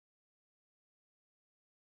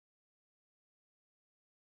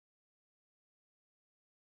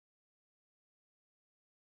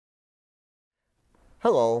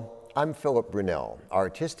Hello, I'm Philip Brunelle,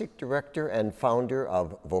 Artistic Director and founder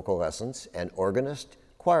of Vocal Lessons and organist,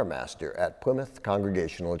 choirmaster at Plymouth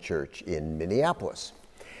Congregational Church in Minneapolis.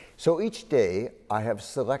 So each day I have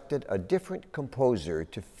selected a different composer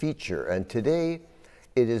to feature, and today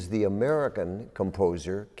it is the American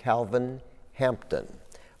composer Calvin Hampton,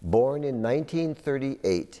 born in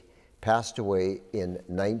 1938, passed away in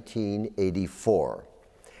 1984.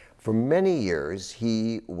 For many years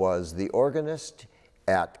he was the organist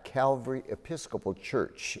at Calvary Episcopal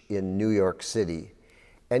Church in New York City,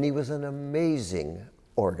 and he was an amazing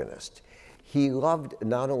organist. He loved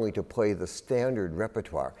not only to play the standard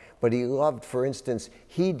repertoire, but he loved, for instance,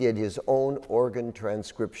 he did his own organ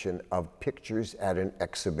transcription of pictures at an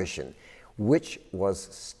exhibition, which was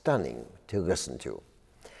stunning to listen to.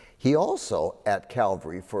 He also, at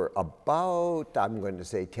Calvary, for about, I'm going to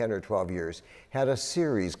say 10 or 12 years, had a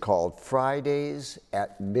series called Fridays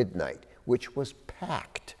at Midnight, which was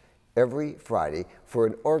packed every Friday for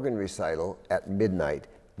an organ recital at midnight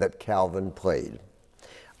that Calvin played.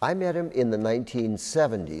 I met him in the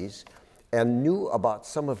 1970s and knew about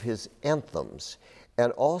some of his anthems,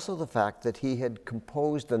 and also the fact that he had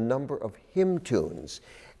composed a number of hymn tunes.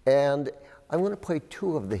 And I'm going to play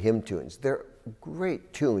two of the hymn tunes. They're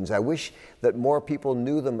great tunes. I wish that more people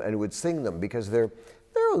knew them and would sing them, because they're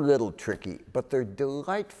a little tricky, but they're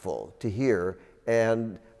delightful to hear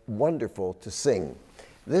and wonderful to sing.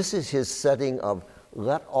 This is his setting of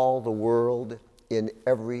 "Let All the World in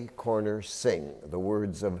Every Corner Sing," the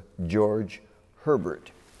words of George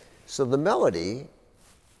Herbert. So the melody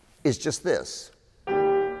is just this.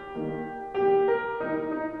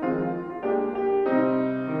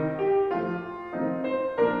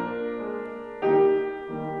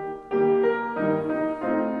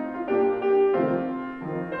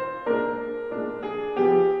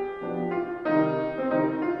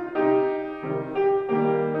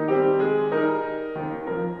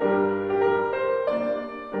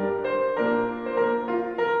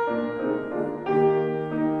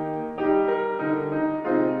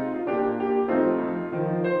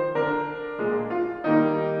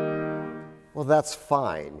 Well, that's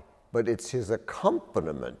fine, but it's his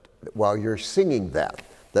accompaniment while you're singing that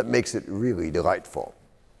makes it really delightful.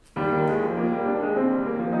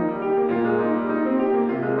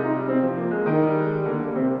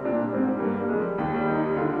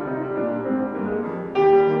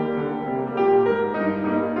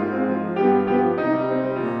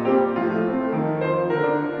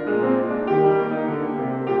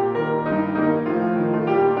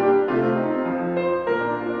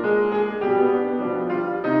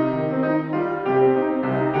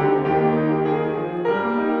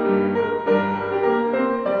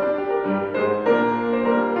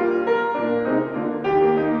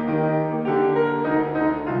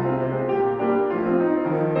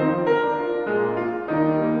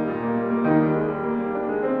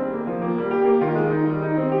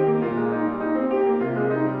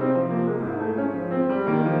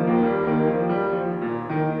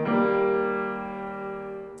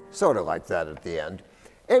 Sort of like that at the end.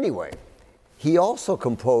 Anyway, he also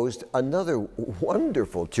composed another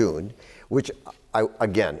wonderful tune, which I,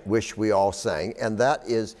 again, wish we all sang, and that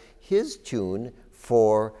is his tune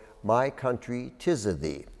for "My Country 'Tis of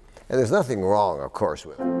Thee." And there's nothing wrong, of course,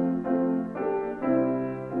 with it.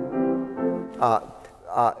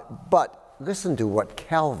 But listen to what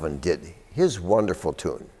Calvin did, his wonderful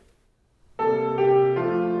tune.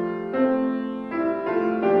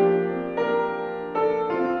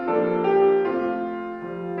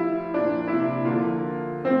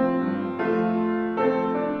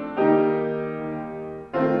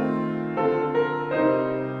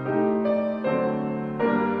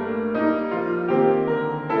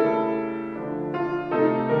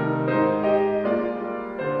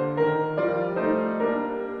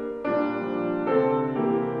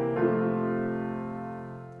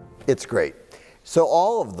 It's great. So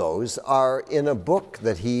all of those are in a book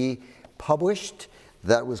that he published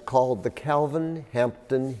that was called the Calvin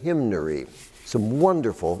Hampton Hymnary. Some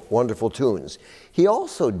wonderful, wonderful tunes. He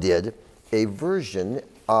also did a version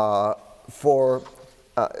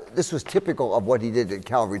this was typical of what he did at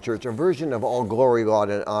Calvary Church, a version of "All Glory, Laud,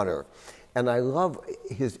 and Honor." And I love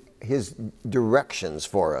his directions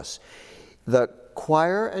for us. The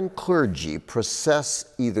choir and clergy process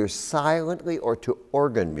either silently or to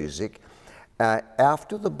organ music.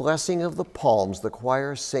 After the blessing of the palms, the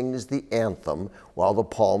choir sings the anthem while the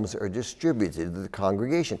palms are distributed to the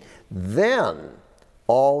congregation. Then,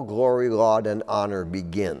 "All Glory, Laud, and Honor"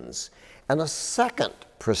 begins. And a second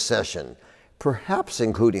procession perhaps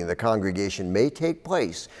including the congregation, may take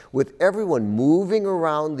place with everyone moving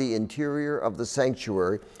around the interior of the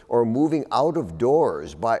sanctuary or moving out of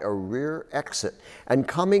doors by a rear exit and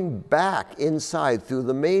coming back inside through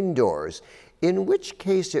the main doors, in which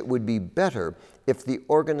case it would be better if the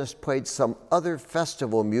organist played some other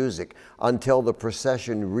festival music until the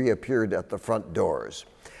procession reappeared at the front doors.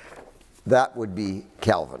 That would be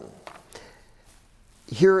Calvin.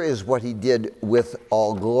 Here is what he did with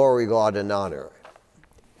all glory, laud, and honor.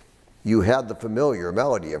 You had the familiar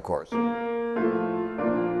melody, of course.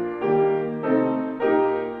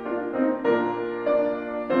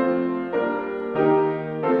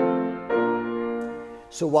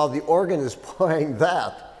 So while the organ is playing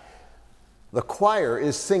that, the choir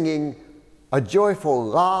is singing a joyful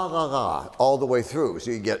la la la all the way through.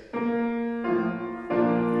 So you get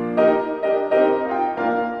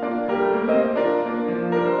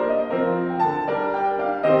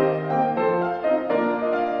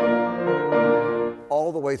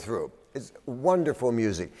all the way through. It's wonderful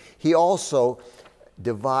music. He also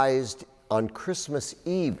devised on Christmas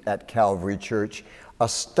Eve at Calvary Church a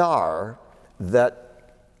star that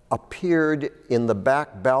appeared in the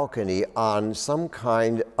back balcony on some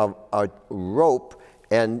kind of a rope,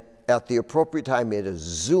 and at the appropriate time made a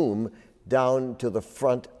zoom down to the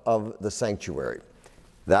front of the sanctuary.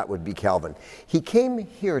 That would be Calvin. He came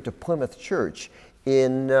here to Plymouth Church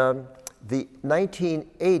in the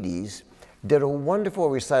 1980s, did a wonderful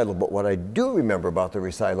recital, but what I do remember about the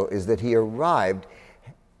recital is that he arrived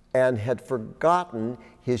and had forgotten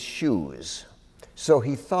his shoes. So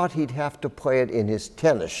he thought he'd have to play it in his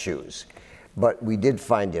tennis shoes. But we did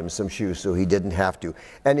find him some shoes, so he didn't have to.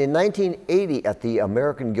 And in 1980, at the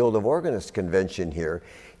American Guild of Organists convention here,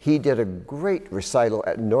 he did a great recital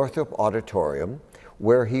at Northrop Auditorium,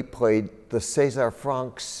 where he played the César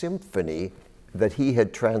Franck Symphony that he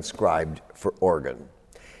had transcribed for organ.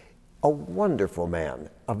 A wonderful man,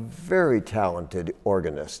 a very talented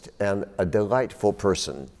organist, and a delightful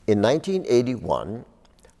person. In 1981,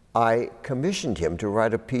 I commissioned him to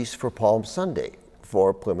write a piece for Palm Sunday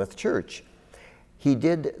for Plymouth Church. He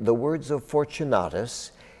did the words of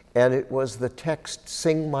Fortunatus, and it was the text,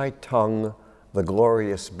 "Sing my tongue, the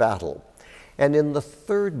glorious battle." And in the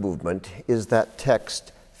third movement is that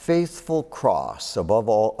text, "Faithful cross, above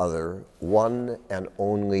all other, one and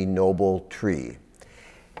only noble tree."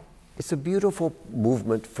 It's a beautiful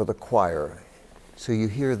movement for the choir. So you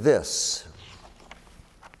hear this.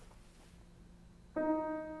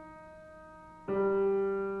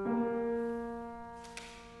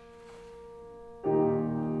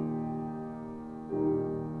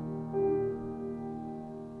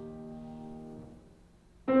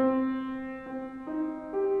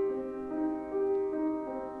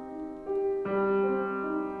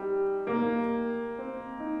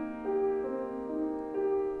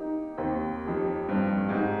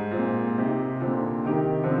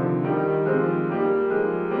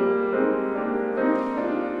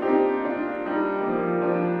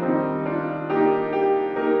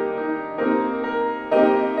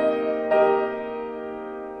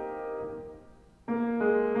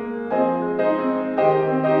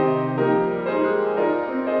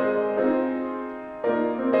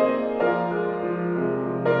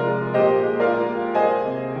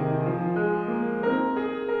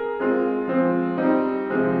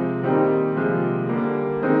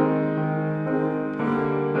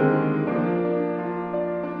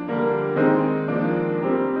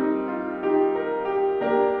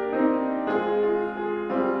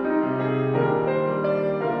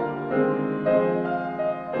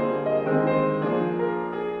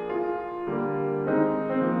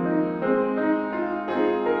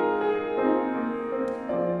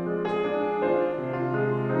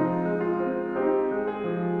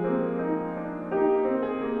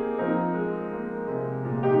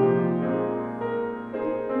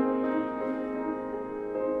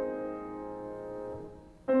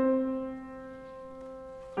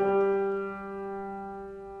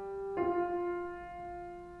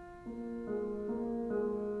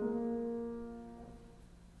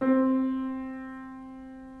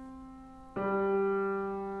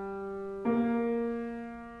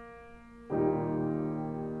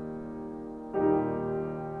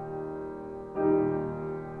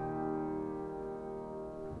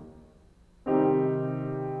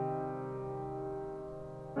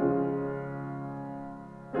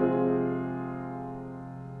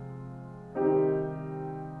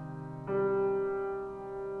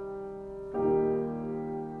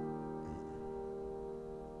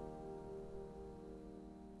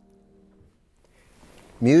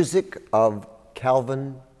 Music of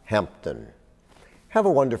Calvin Hampton. Have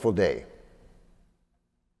a wonderful day.